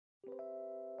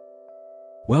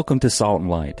Welcome to Salt and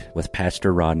Light with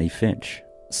Pastor Rodney Finch.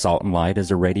 Salt and Light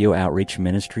is a radio outreach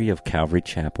ministry of Calvary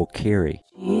Chapel, Cary.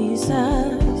 Jesus,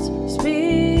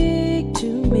 speak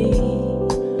to me.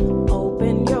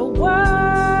 Open your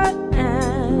word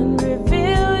and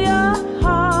reveal your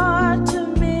heart to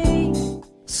me.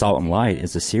 Salt and Light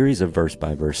is a series of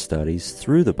verse-by-verse studies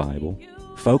through the Bible,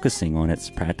 focusing on its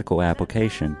practical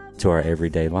application to our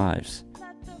everyday lives.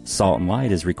 Salt and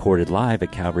Light is recorded live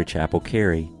at Calvary Chapel,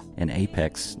 Cary in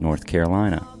Apex, North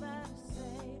Carolina.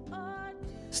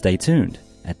 Stay tuned.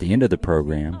 At the end of the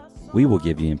program, we will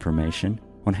give you information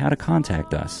on how to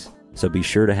contact us, so be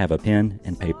sure to have a pen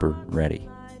and paper ready.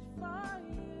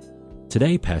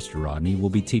 Today, Pastor Rodney will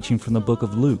be teaching from the book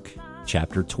of Luke,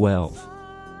 chapter 12.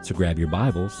 So grab your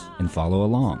Bibles and follow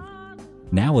along.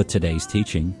 Now with today's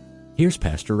teaching, here's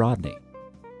Pastor Rodney.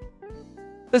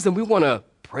 Listen, we want to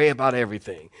pray about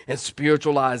everything and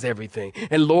spiritualize everything.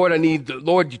 And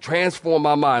Lord, you transform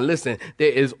my mind. Listen,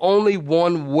 there is only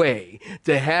one way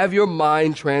to have your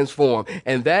mind transformed,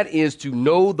 and that is to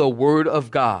know the Word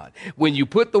of God. When you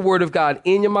put the Word of God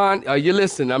in your mind, are you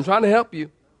listening? I'm trying to help you.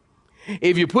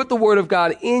 If you put the Word of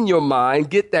God in your mind,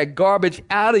 get that garbage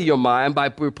out of your mind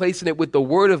by replacing it with the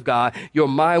Word of God, your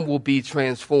mind will be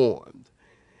transformed.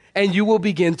 And you will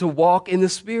begin to walk in the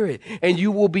Spirit, and you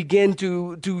will begin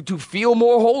to feel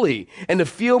more holy, and to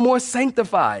feel more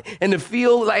sanctified, and to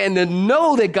feel like, and to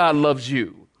know that God loves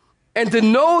you, and to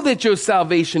know that your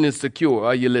salvation is secure.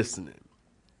 Are you listening?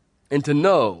 And to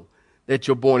know that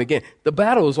you're born again. The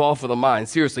battle is all for the mind.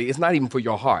 Seriously, it's not even for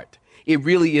your heart. It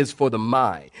really is for the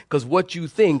mind, because what you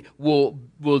think will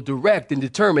direct and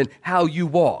determine how you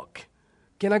walk.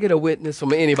 Can I get a witness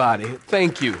from anybody?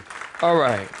 Thank you. All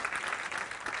right.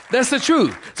 That's the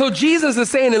truth. So Jesus is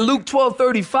saying in Luke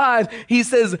 12:35, he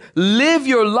says, live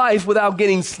your life without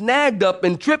getting snagged up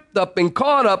and tripped up and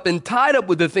caught up and tied up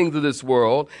with the things of this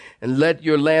world, and let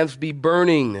your lamps be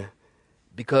burning,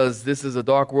 because this is a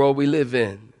dark world we live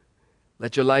in.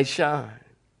 Let your light shine.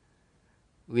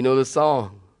 We know the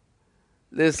song.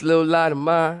 This little light of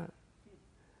mine,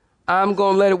 I'm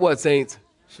going to let it what, saints?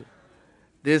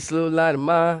 This little light of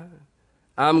mine,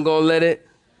 I'm going to let it.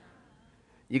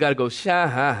 You got to go shine.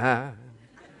 I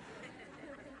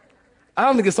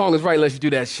don't think the song is right unless you do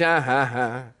that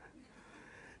shine.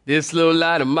 This little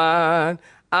light of mine,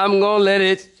 I'm going to let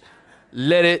it.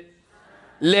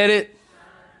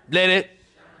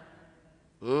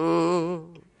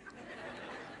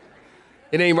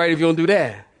 It ain't right if you don't do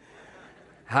that.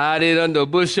 Hide it under a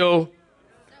bushel.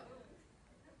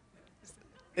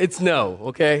 It's no,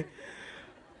 okay?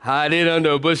 Hide it under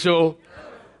a bushel.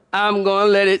 I'm going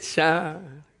to let it shine.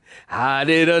 Hide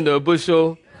it under a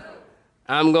bushel.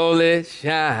 I'm going to let it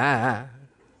shine.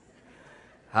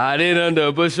 Hide it under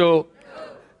a bushel.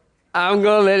 I'm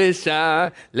going to let it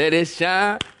shine. Let it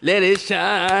shine. Let it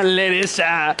shine. Let it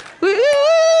shine. Woo!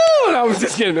 I was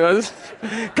just kidding.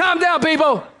 Calm down,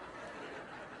 people.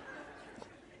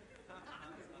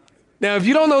 Now, if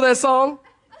you don't know that song,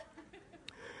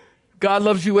 God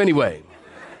loves you anyway.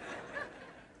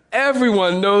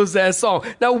 Everyone knows that song.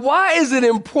 Now, why is it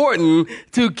important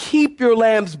to keep your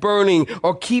lamps burning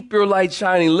or keep your light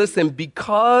shining? Listen,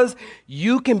 because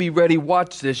you can be ready.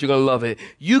 Watch this. You're going to love it.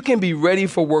 You can be ready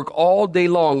for work all day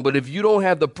long, but if you don't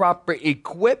have the proper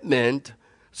equipment,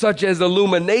 such as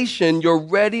illumination, your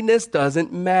readiness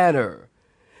doesn't matter.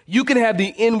 You can have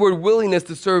the inward willingness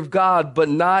to serve God, but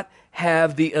not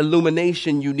have the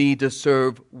illumination you need to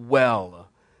serve well.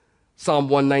 Psalm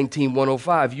 119,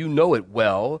 105, you know it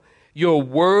well. Your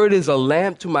word is a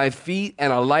lamp to my feet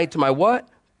and a light to my what?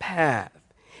 Path.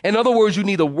 In other words, you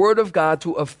need the word of God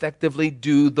to effectively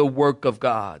do the work of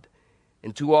God.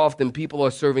 And too often people are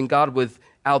serving God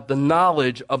without the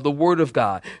knowledge of the word of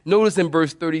God. Notice in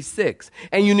verse 36,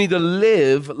 and you need to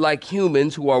live like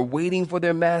humans who are waiting for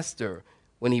their master.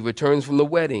 When he returns from the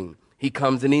wedding, he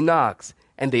comes and he knocks,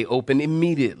 and they open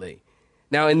immediately.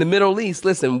 Now, in the Middle East,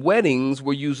 listen, weddings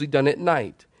were usually done at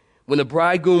night. When the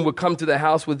bridegroom would come to the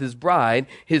house with his bride,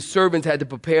 his servants had to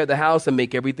prepare the house and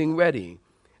make everything ready.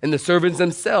 And the servants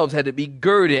themselves had to be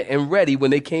girded and ready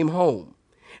when they came home.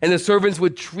 And the servants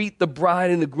would treat the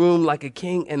bride and the groom like a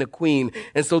king and a queen.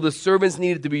 And so the servants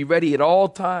needed to be ready at all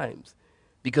times,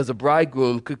 because a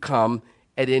bridegroom could come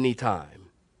at any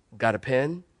time. Got a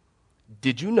pen?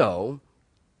 Did you know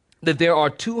that there are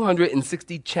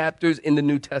 260 chapters in the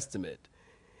New Testament?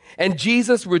 And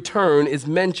Jesus' return is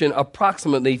mentioned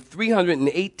approximately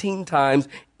 318 times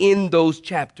in those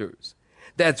chapters.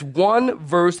 That's one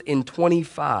verse in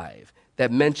 25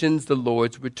 that mentions the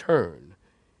Lord's return.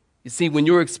 You see, when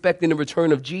you're expecting the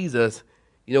return of Jesus,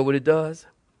 you know what it does?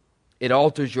 It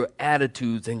alters your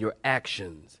attitudes and your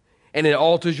actions. and it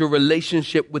alters your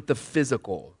relationship with the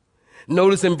physical.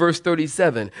 Notice in verse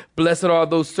 37, blessed are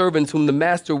those servants whom the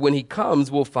master, when he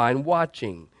comes, will find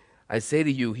watching. I say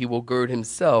to you, he will gird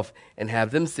himself and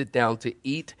have them sit down to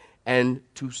eat and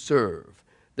to serve.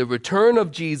 The return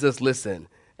of Jesus, listen,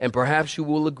 and perhaps you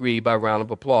will agree by round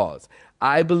of applause.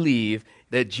 I believe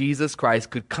that Jesus Christ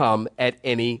could come at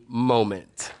any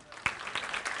moment.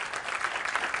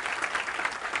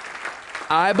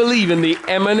 I believe in the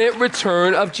imminent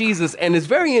return of Jesus. And it's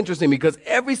very interesting because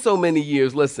every so many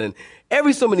years,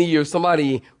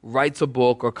 somebody writes a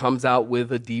book or comes out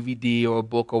with a DVD or a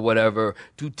book or whatever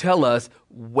to tell us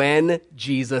when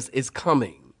Jesus is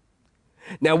coming.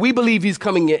 Now, we believe he's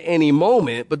coming at any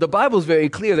moment, but the Bible is very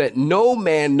clear that no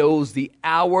man knows the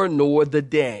hour nor the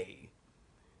day.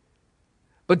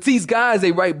 But these guys,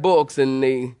 they write books and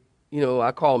they,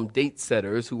 I call them date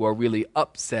setters who are really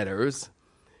upsetters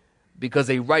because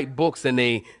they write books and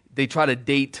they try to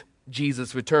date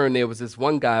Jesus' return. There was this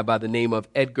one guy by the name of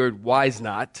Edgar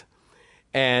Weisnot,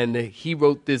 and he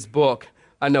wrote this book.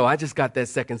 I know, I just got that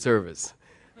second service.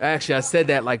 Actually, I said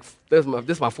that this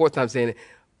is my fourth time saying it.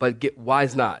 But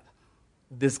wise not.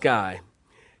 This guy,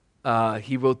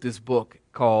 he wrote this book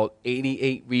called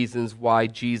 88 Reasons Why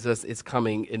Jesus is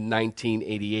Coming in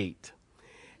 1988.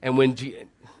 And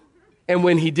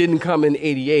when he didn't come in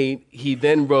 88, he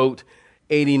then wrote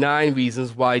 89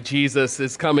 Reasons Why Jesus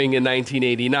is Coming in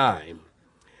 1989.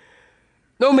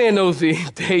 No man knows the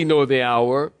day nor the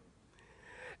hour.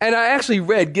 And I actually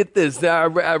read, get this, I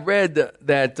read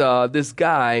that this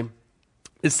guy,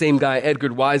 this same guy, Edgar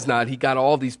Weisnot, he got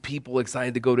all these people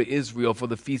excited to go to Israel for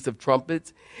the Feast of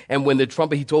Trumpets. And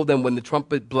he told them when the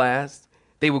trumpet blasts,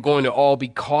 they were going to all be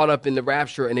caught up in the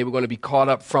rapture and they were going to be caught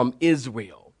up from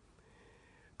Israel.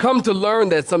 Come to learn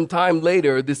that sometime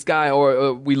later, this guy,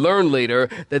 we learned later,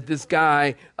 that this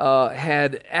guy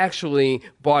had actually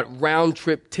bought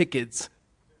round-trip tickets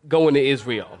going to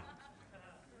Israel.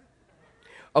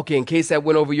 Okay, in case that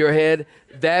went over your head,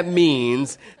 that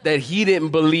means that he didn't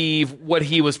believe what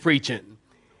he was preaching.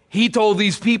 He told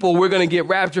these people we're going to get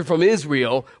raptured from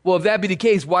Israel. Well, if that be the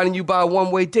case, why didn't you buy a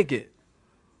one-way ticket?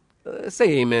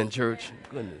 Say amen, church.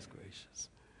 Goodness gracious.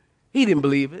 He didn't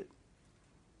believe it.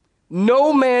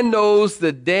 No man knows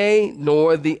the day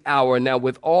nor the hour. Now,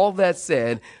 with all that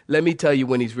said, let me tell you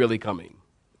when he's really coming.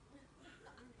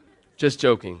 Just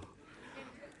joking.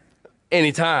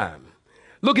 Anytime.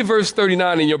 Look at verse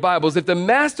 39 in your Bibles. If the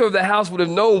master of the house would have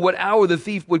known what hour the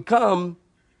thief would come,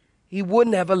 he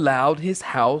wouldn't have allowed his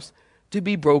house to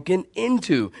be broken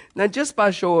into. Now, just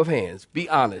by show of hands, be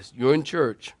honest. You're in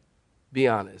church. Be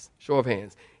honest. Show of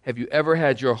hands. Have you ever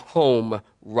had your home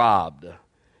robbed?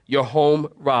 Your home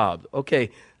robbed. Okay,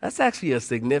 that's actually a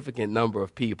significant number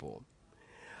of people.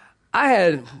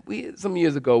 Some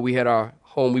years ago, we had our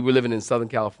home. We were living in Southern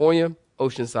California,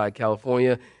 Oceanside,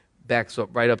 California. Backs up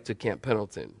right up to Camp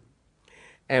Pendleton.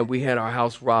 And we had our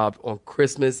house robbed on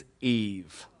Christmas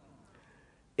Eve.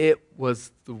 It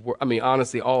was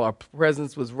honestly, all our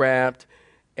presents was wrapped,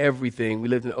 everything. We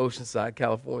lived in Oceanside,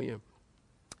 California.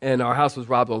 And our house was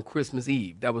robbed on Christmas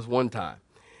Eve. That was one time.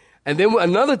 And then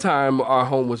another time our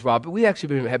home was robbed, but we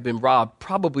actually had been robbed.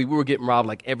 We were getting robbed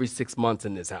like every 6 months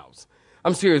in this house.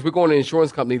 I'm serious. We're going to an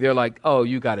insurance company. They're like, oh,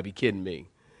 you got to be kidding me.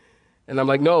 And I'm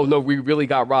like, no, we really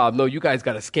got robbed. No, you guys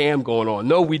got a scam going on.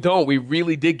 No, we don't. We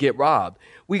really did get robbed.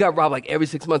 We got robbed like every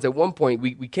 6 months. At one point,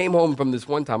 we came home from this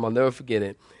one time. I'll never forget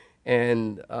it.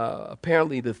 And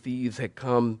apparently the thieves had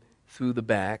come through the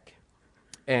back,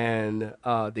 and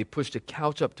they pushed a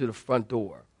couch up to the front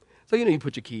door. So, you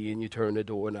put your key in, you turn the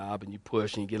doorknob, and you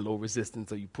push, and you get a little resistance.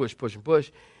 So you push, and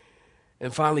push.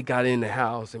 And finally got in the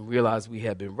house and realized we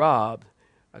had been robbed.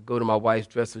 I go to my wife's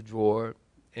dresser drawer,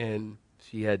 and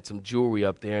she had some jewelry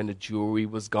up there, and the jewelry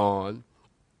was gone.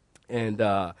 And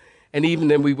even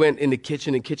then we went in the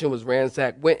kitchen. The kitchen was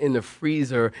ransacked. Went in the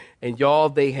freezer, and y'all,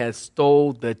 they had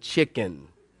stole the chicken.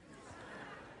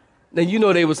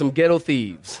 Now, they were some ghetto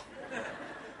thieves.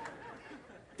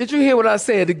 Did you hear what I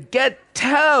said? The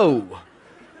ghetto.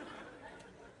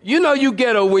 You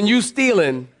ghetto when you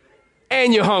stealing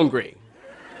and you're hungry.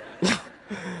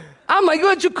 I'm like,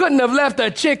 what, you couldn't have left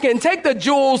a chicken? Take the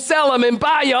jewels, sell them, and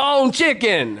buy your own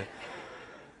chicken.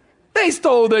 They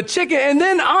stole the chicken. And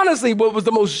then, honestly, what was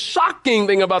the most shocking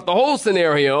thing about the whole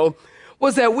scenario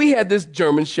was that we had this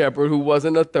German Shepherd who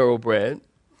wasn't a thoroughbred.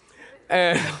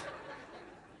 And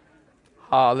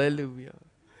hallelujah.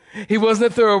 He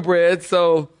wasn't a thoroughbred,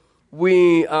 so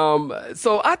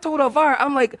I told Elvira,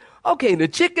 I'm like, okay, the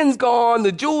chicken's gone,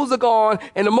 the jewels are gone,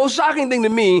 and the most shocking thing to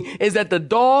me is that the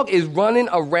dog is running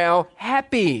around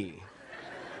happy.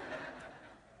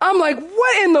 I'm like,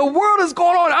 what in the world is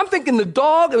going on? I'm thinking the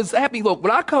dog is happy. Look,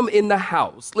 when I come in the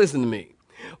house, listen to me.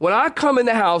 When I come in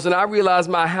the house and I realize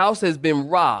my house has been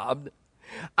robbed,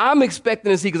 I'm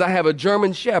expecting to see, because I have a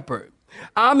German Shepherd,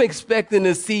 I'm expecting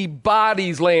to see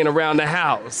bodies laying around the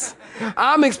house.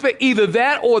 I'm expecting either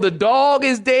that or the dog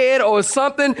is dead or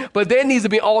something, but there needs to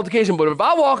be an altercation. But if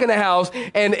I walk in the house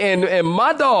and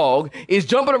my dog is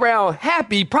jumping around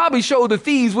happy, probably showed the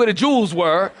thieves where the jewels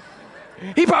were.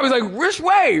 He probably was like, which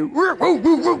way?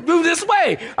 Move this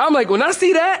way. I'm like, when I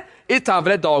see that, it's time for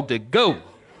that dog to go.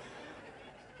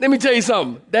 Let me tell you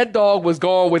something. That dog was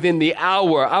gone within the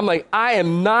hour. I'm like, I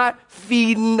am not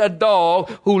feeding a dog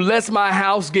who lets my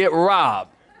house get robbed.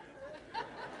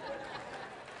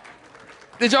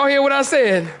 Did y'all hear what I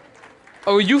said?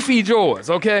 Oh, you feed yours,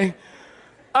 okay?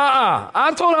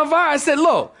 I told Elvira, I said,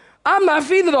 look, I'm not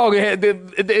feeding the dog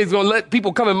it's going to let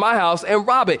people come in my house and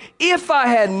rob it. If I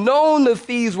had known the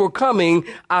thieves were coming,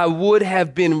 I would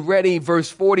have been ready. Verse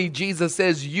 40, Jesus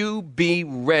says, you be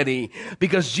ready,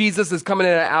 because Jesus is coming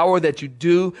at an hour that you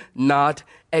do not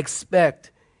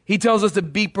expect. He tells us to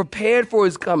be prepared for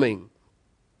his coming,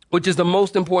 which is the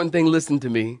most important thing. Listen to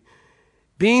me.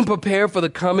 Being prepared for the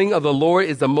coming of the Lord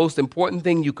is the most important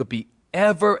thing you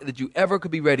ever could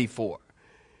be ready for.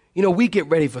 You know, we get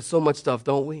ready for so much stuff,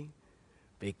 don't we?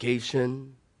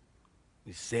 Vacation,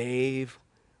 we save,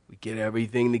 we get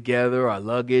everything together, our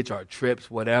luggage, our trips,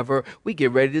 whatever. We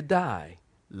get ready to die.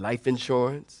 Life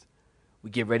insurance. We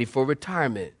get ready for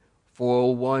retirement,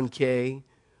 401k.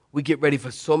 We get ready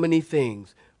for so many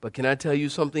things. But can I tell you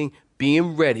something?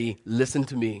 Being ready, listen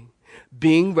to me.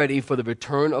 Being ready for the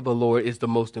return of the Lord is the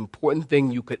most important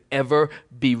thing you could ever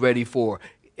be ready for.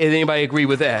 Does anybody agree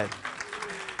with that?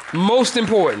 Most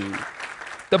important.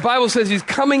 The Bible says he's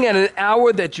coming at an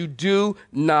hour that you do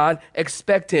not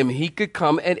expect him. He could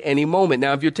come at any moment.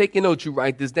 Now, if you're taking notes, you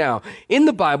write this down. In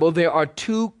the Bible, there are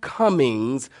two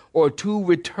comings or two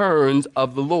returns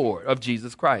of the Lord, of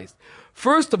Jesus Christ.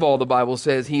 First of all, the Bible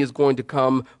says he is going to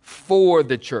come for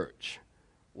the church.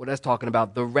 Well, that's talking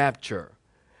about the rapture.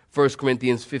 1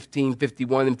 Corinthians 15,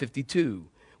 51 and 52.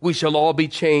 We shall all be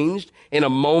changed in a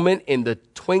moment, in the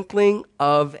twinkling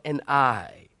of an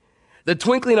eye. The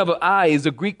twinkling of an eye is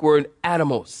the Greek word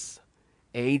atomos,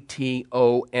 A-T-O-M-O-S,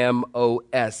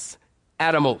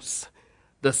 atomos,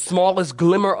 the smallest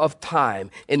glimmer of time,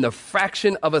 in the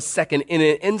fraction of a second, in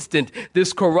an instant.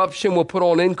 This corruption will put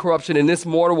on incorruption, and this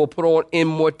mortal will put on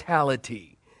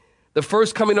immortality. The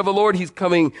first coming of the Lord, he's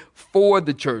coming for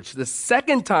the church. The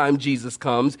second time Jesus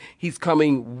comes, he's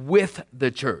coming with the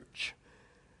church.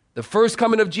 The first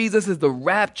coming of Jesus is the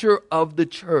rapture of the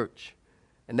church,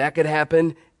 and that could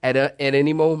happen at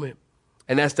any moment.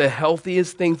 And that's the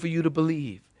healthiest thing for you to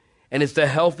believe. And it's the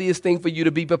healthiest thing for you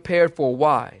to be prepared for.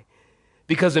 Why?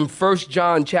 Because in 1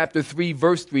 John chapter 3,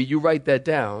 verse 3, you write that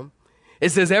down. It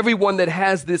says, everyone that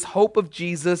has this hope of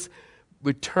Jesus'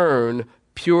 return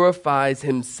purifies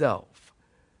himself.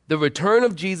 The return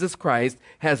of Jesus Christ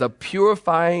has a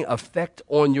purifying effect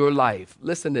on your life.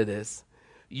 Listen to this.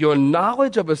 Your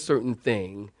knowledge of a certain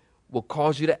thing will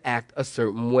cause you to act a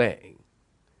certain way.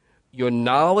 Your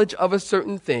knowledge of a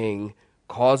certain thing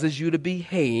causes you to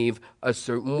behave a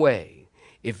certain way.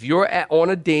 If you're on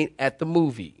a date at the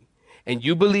movie and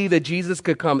you believe that Jesus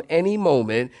could come any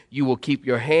moment, you will keep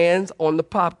your hands on the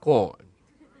popcorn.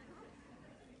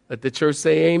 Let the church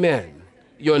say amen.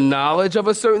 Your knowledge of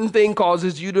a certain thing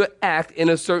causes you to act in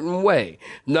a certain way.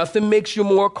 Nothing makes you a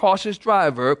more cautious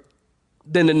driver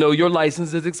than to know your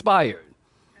license is expired.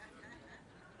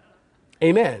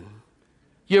 Amen.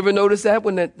 You ever notice that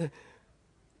when that,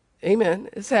 amen,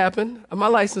 it's happened. My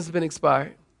license has been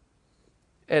expired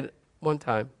at one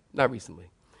time, not recently.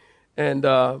 And,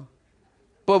 but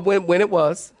when it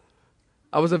was,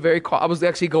 I was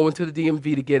actually going to the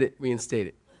DMV to get it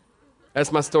reinstated.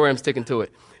 That's my story. I'm sticking to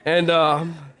it. And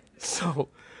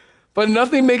but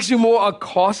nothing makes you more a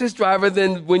cautious driver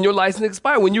than when your license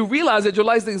expired. When you realize that your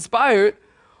license expired,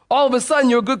 all of a sudden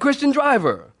you're a good Christian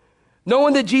driver.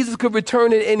 Knowing that Jesus could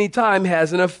return at any time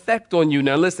has an effect on you.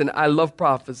 Now listen, I love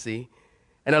prophecy,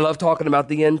 and I love talking about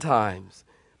the end times.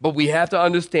 But we have to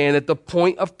understand that the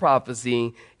point of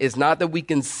prophecy is not that we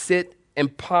can sit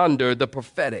and ponder the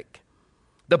prophetic.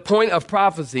 The point of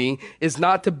prophecy is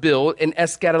not to build an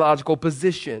eschatological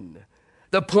position.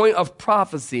 The point of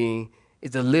prophecy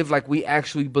is to live like we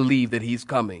actually believe that he's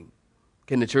coming.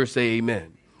 Can the church say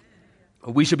amen?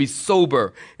 We should be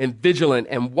sober and vigilant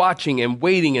and watching and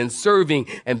waiting and serving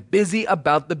and busy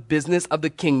about the business of the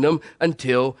kingdom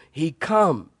until he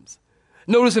comes.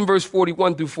 Notice in verse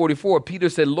 41 through 44, Peter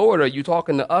said, Lord, are you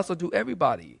talking to us or to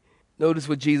everybody? Notice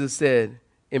what Jesus said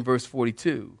in verse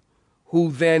 42.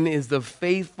 who then is the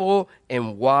faithful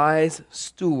and wise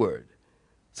steward.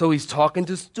 So he's talking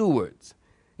to stewards.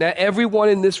 Now, everyone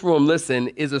in this room, listen,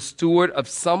 is a steward of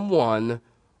someone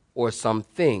or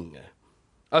something.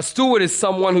 A steward is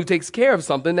someone who takes care of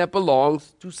something that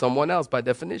belongs to someone else by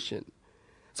definition.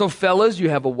 So, fellas, you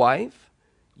have a wife.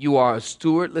 You are a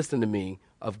steward, listen to me,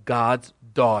 of God's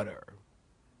daughter.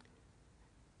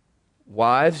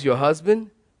 Wives, your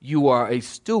husband, you are a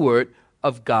steward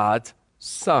of God's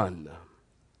son.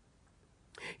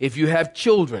 If you have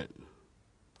children,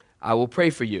 I will pray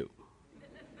for you.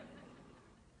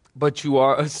 But you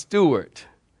are a steward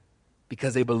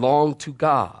because they belong to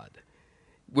God.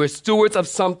 We're stewards of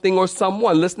something or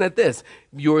someone. Listen at this.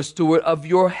 You're a steward of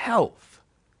your health.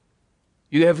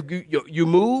 You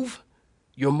move,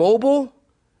 you're mobile,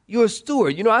 you're a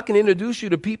steward. You know, I can introduce you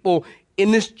to people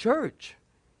in this church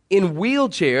in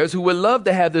wheelchairs who would love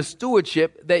to have the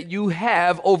stewardship that you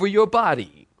have over your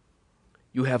body.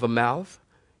 You have a mouth,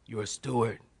 you're a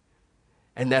steward.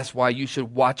 And that's why you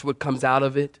should watch what comes out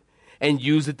of it and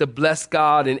use it to bless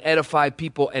God and edify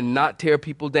people and not tear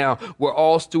people down. We're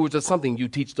all stewards of something. You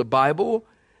teach the Bible,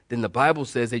 then the Bible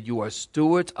says that you are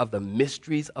stewards of the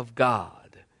mysteries of God.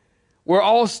 We're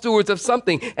all stewards of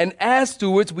something. And as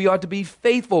stewards, we are to be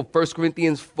faithful. 1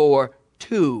 Corinthians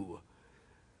 4:2.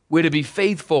 We're to be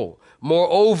faithful.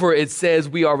 Moreover, it says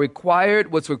we are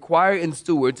required, what's required in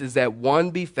stewards is that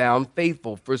one be found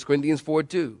faithful. 1 Corinthians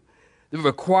 4:2. The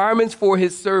requirements for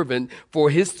his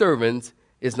servants,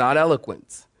 is not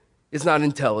eloquence. It's not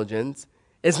intelligence.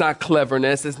 It's not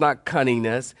cleverness. It's not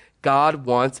cunningness. God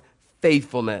wants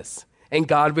faithfulness. And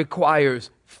God requires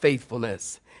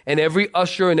faithfulness. And every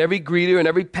usher and every greeter and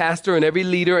every pastor and every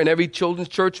leader and every children's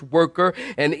church worker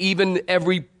and even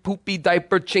every poopy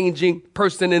diaper changing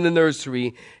person in the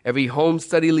nursery, every home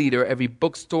study leader, every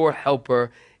bookstore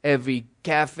helper, every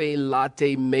cafe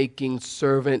latte making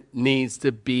servant needs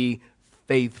to be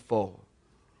faithful.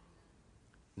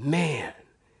 Man,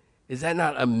 is that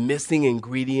not a missing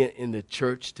ingredient in the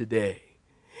church today?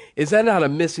 Is that not a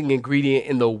missing ingredient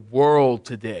in the world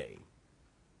today?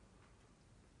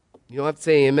 You don't have to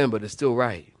say amen, but it's still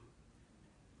right.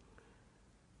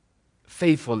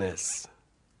 Faithfulness.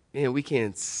 Man, we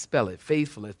can't spell it.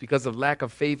 Faithfulness. Because of lack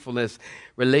of faithfulness,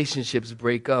 relationships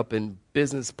break up and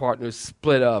business partners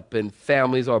split up and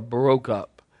families are broke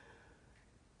up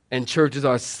and churches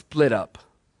are split up.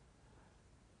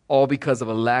 All because of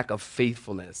a lack of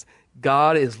faithfulness.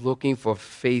 God is looking for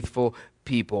faithful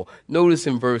people. Notice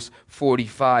in verse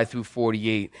 45 through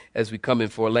 48 as we come in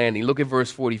for a landing. Look at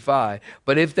verse 45.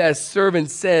 But if that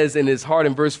servant says in his heart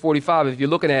in verse 45, if you're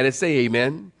looking at it, say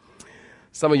amen.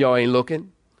 Some of y'all ain't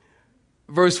looking.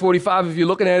 Verse 45, if you're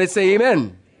looking at it, say amen.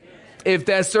 Amen. If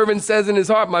that servant says in his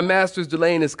heart, my master's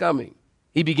delaying his coming,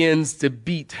 he begins to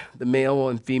beat the male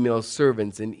and female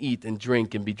servants and eat and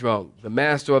drink and be drunk. The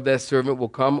master of that servant will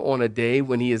come on a day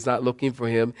when he is not looking for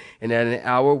him and at an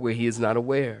hour where he is not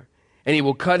aware. And he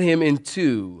will cut him in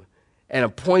two and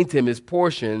appoint him his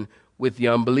portion with the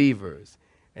unbelievers.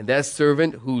 And that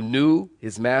servant who knew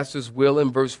his master's will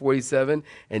in verse 47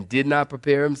 and did not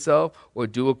prepare himself or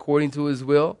do according to his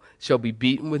will shall be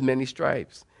beaten with many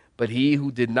stripes. But he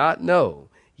who did not know,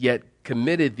 yet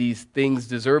committed these things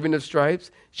deserving of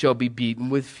stripes, shall be beaten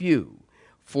with few.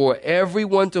 For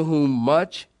everyone to whom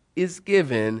much is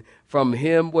given, from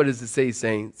him, what does it say,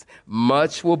 saints?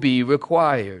 Much will be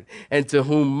required. And to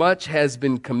whom much has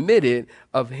been committed,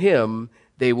 of him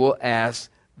they will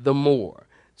ask the more.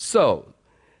 So,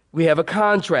 we have a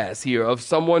contrast here of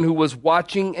someone who was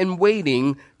watching and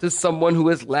waiting to someone who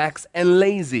is lax and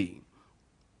lazy.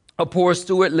 A poor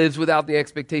steward lives without the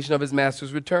expectation of his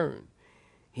master's return.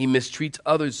 He mistreats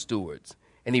other stewards,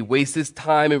 and he wastes his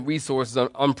time and resources on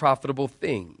unprofitable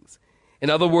things. In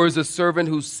other words, a servant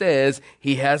who says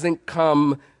he hasn't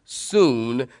come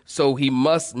soon, so he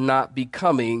must not be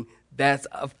coming, that's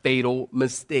a fatal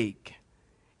mistake.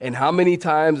 And how many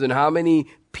times and how many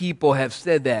people have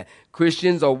said that?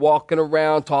 Christians are walking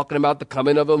around talking about the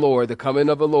coming of the Lord, the coming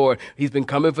of the Lord. He's been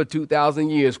coming for 2,000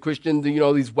 years. Christians,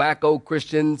 these wacko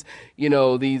Christians,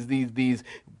 these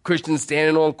Christians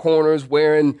standing on corners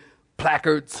wearing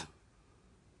placards.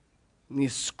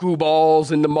 These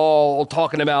screwballs in the mall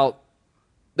talking about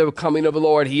the coming of the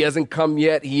Lord. He hasn't come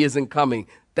yet. He isn't coming.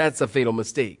 That's a fatal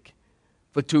mistake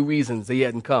for two reasons. He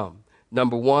hasn't come.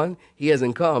 Number one, he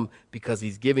hasn't come because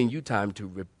he's giving you time to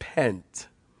repent.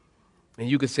 And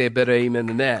you could say a better amen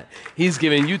than that. He's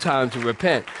giving you time to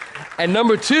repent. And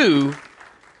number two,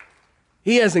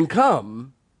 he hasn't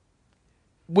come,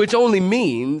 which only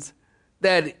means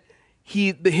that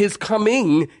his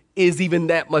coming is even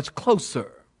that much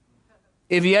closer.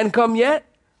 If he hadn't come yet,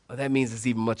 Well, that means it's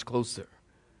even much closer.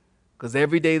 Because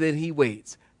every day that he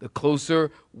waits, the closer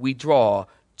we draw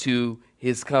to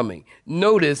his coming.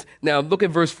 Notice, now look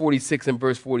at verse 46 and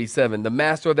verse 47. The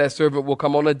master of that servant will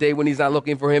come on a day when he's not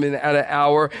looking for him, and at an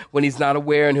hour when he's not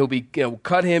aware, and he'll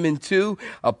cut him in two,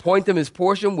 appoint him his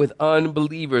portion with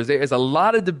unbelievers. There is a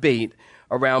lot of debate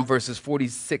around verses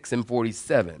 46 and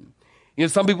 47.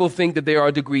 Some people think that there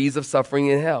are degrees of suffering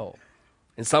in hell.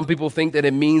 And some people think that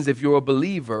it means if you're a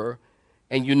believer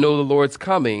and you know the Lord's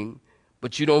coming,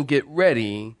 but you don't get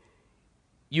ready,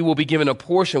 you will be given a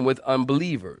portion with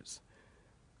unbelievers.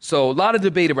 So a lot of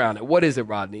debate around it. What is it,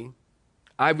 Rodney?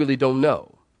 I really don't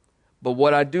know. But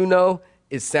what I do know,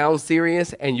 it sounds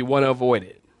serious and you want to avoid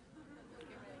it.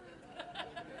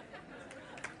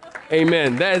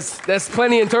 Amen. That's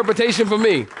plenty of interpretation for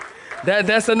me.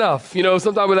 That's enough.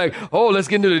 Sometimes we're like, oh, let's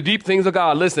get into the deep things of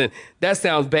God. Listen, that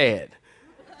sounds bad.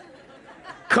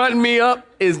 Cutting me up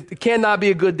cannot be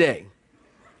a good day.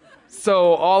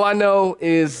 So all I know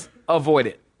is avoid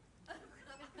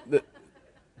it.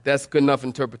 That's good enough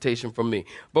interpretation from me.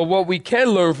 But what we can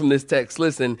learn from this text,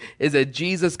 listen, is that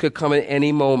Jesus could come at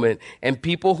any moment. And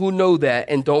people who know that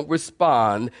and don't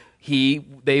respond,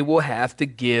 they will have to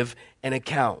give an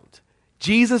account.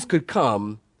 Jesus could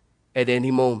come at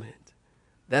any moment.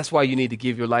 That's why you need to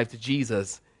give your life to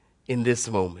Jesus in this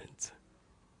moment.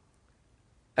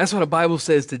 That's why the Bible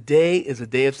says today is a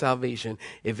day of salvation.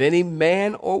 If any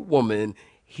man or woman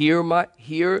hear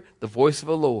the voice of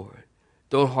the Lord,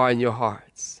 don't harden your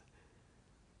hearts.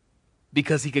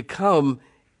 Because he could come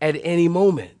at any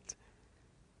moment.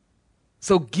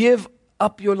 So give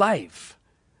up your life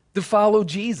to follow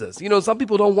Jesus. Some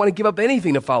people don't want to give up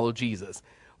anything to follow Jesus.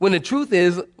 When the truth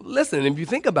is, listen, if you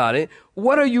think about it,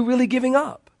 what are you really giving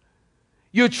up?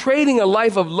 You're trading a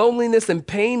life of loneliness and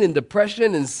pain and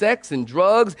depression and sex and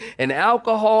drugs and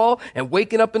alcohol and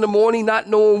waking up in the morning not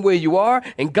knowing where you are.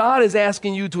 And God is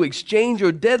asking you to exchange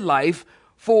your dead life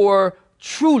for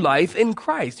true life in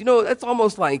Christ. That's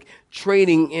almost like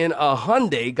trading in a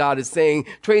Hyundai. God is saying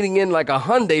trading in like a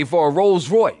Hyundai for a Rolls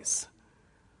Royce.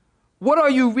 What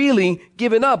are you really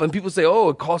giving up? And people say, oh,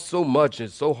 it costs so much.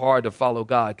 It's so hard to follow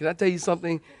God. Can I tell you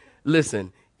something?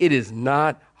 Listen, it is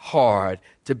not hard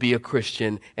to be a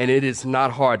Christian, and it is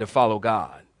not hard to follow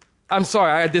God. I'm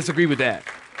sorry, I disagree with that.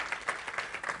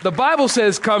 The Bible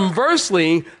says,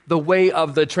 conversely, the way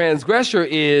of the transgressor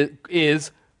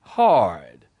is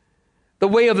hard. The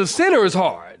way of the sinner is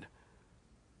hard.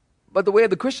 But the way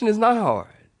of the Christian is not hard.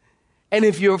 And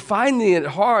if you're finding it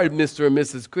hard, Mr. and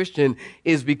Mrs. Christian,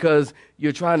 is because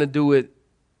you're trying to do it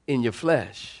in your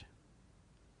flesh.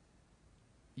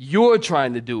 You're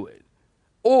trying to do it.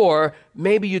 Or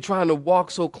maybe you're trying to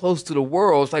walk so close to the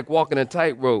world, it's like walking a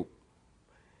tightrope.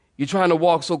 You're trying to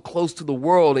walk so close to the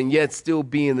world and yet still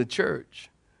be in the church.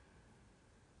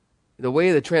 The way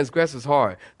of the transgressor is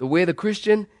hard. The way of the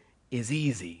Christian is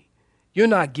easy. You're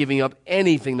not giving up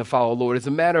anything to follow the Lord. As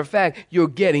a matter of fact, you're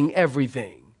getting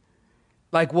everything.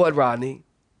 Like what, Rodney?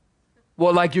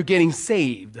 Well, like you're getting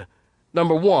saved.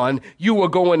 Number one, you were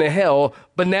going to hell,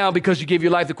 but now because you give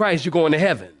your life to Christ, you're going to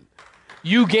heaven.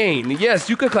 You gain.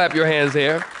 Yes, you can clap your hands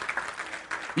there.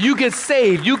 You get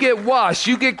saved. You get washed.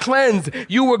 You get cleansed.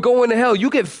 You were going to hell.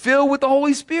 You get filled with the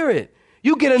Holy Spirit.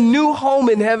 You get a new home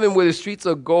in heaven where the streets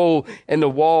are gold and the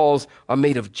walls are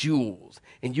made of jewels.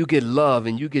 And you get love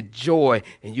and you get joy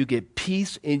and you get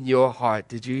peace in your heart.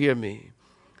 Did you hear me?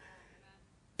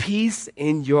 Peace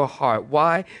in your heart.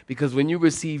 Why? Because when you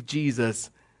receive Jesus,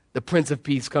 the Prince of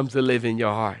Peace comes to live in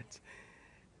your heart.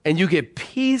 And you get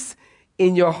peace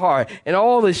in your heart. And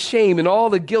all the shame and all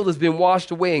the guilt has been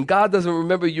washed away. And God doesn't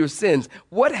remember your sins.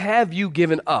 What have you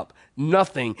given up?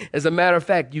 Nothing. As a matter of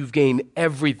fact, you've gained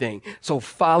everything. So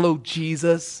follow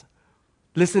Jesus.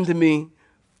 Listen to me.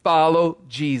 Follow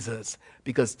Jesus.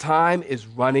 Because time is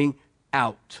running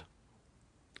out.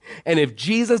 And if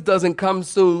Jesus doesn't come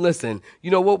soon, listen,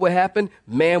 you know what would happen?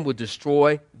 Man would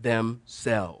destroy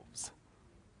themselves.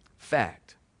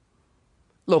 Fact.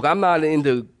 Look, I'm not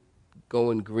into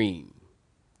going green.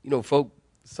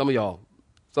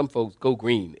 Some folks go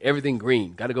green. Everything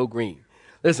green. Got to go green.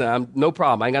 Listen, no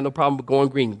problem. I ain't got no problem with going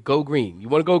green. Go green. You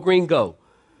want to go green? Go.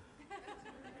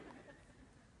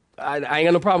 I ain't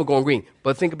got no problem with going green.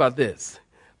 But think about this.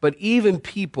 But even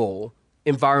people,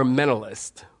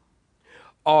 environmentalists,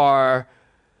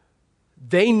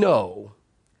 they know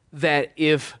that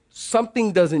if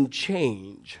something doesn't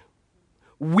change,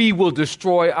 we will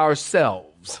destroy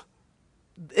ourselves.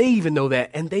 They even know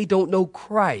that, and they don't know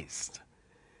Christ.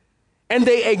 And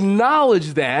they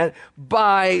acknowledge that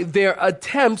by their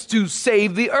attempts to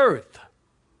save the earth.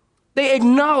 They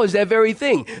acknowledge that very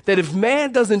thing, that if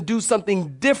man doesn't do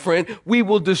something different, we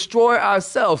will destroy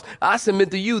ourselves. I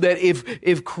submit to you that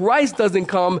if Christ doesn't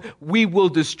come, we will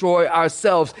destroy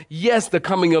ourselves. Yes, the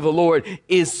coming of the Lord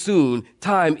is soon.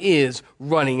 Time is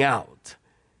running out.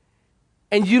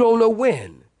 And you don't know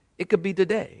when. It could be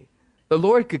today. The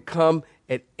Lord could come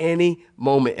at any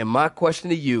moment. And my question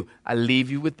to you, I leave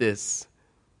you with this.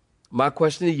 My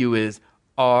question to you is,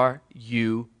 are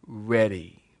you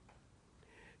ready?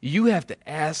 You have to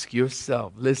ask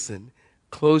yourself, listen,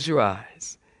 close your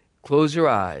eyes,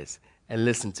 and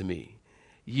listen to me.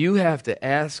 You have to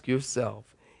ask yourself,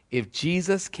 if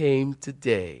Jesus came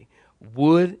today,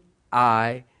 would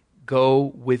I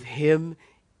go with him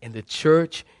in the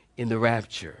church in the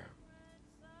rapture?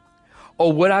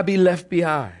 Or would I be left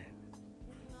behind?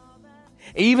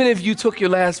 Even if you took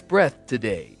your last breath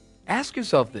today, ask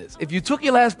yourself this. If you took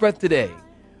your last breath today,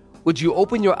 would you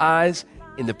open your eyes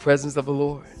in the presence of the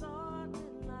Lord?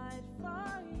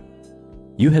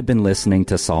 You have been listening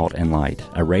to Salt and Light,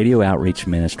 a radio outreach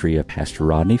ministry of Pastor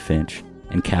Rodney Finch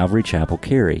and Calvary Chapel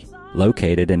Cary,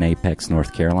 located in Apex,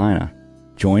 North Carolina.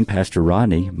 Join Pastor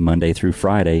Rodney Monday through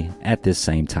Friday at this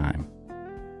same time.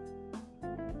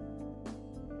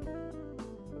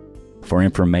 For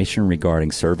information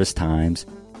regarding service times,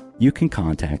 you can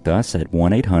contact us at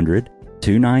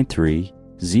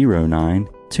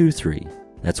 1-800-293-0923.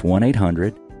 That's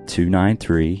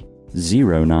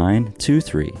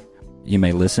 1-800-293-0923. You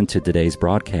may listen to today's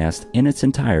broadcast in its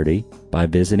entirety by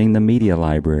visiting the media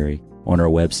library on our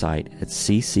website at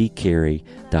cccary.org.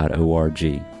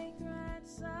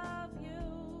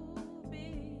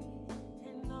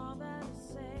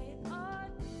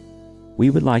 We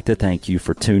would like to thank you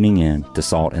for tuning in to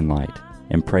Salt and Light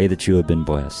and pray that you have been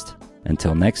blessed.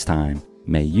 Until next time,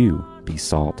 may you be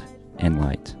salt and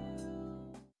light.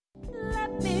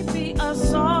 Let me be a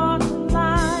salt.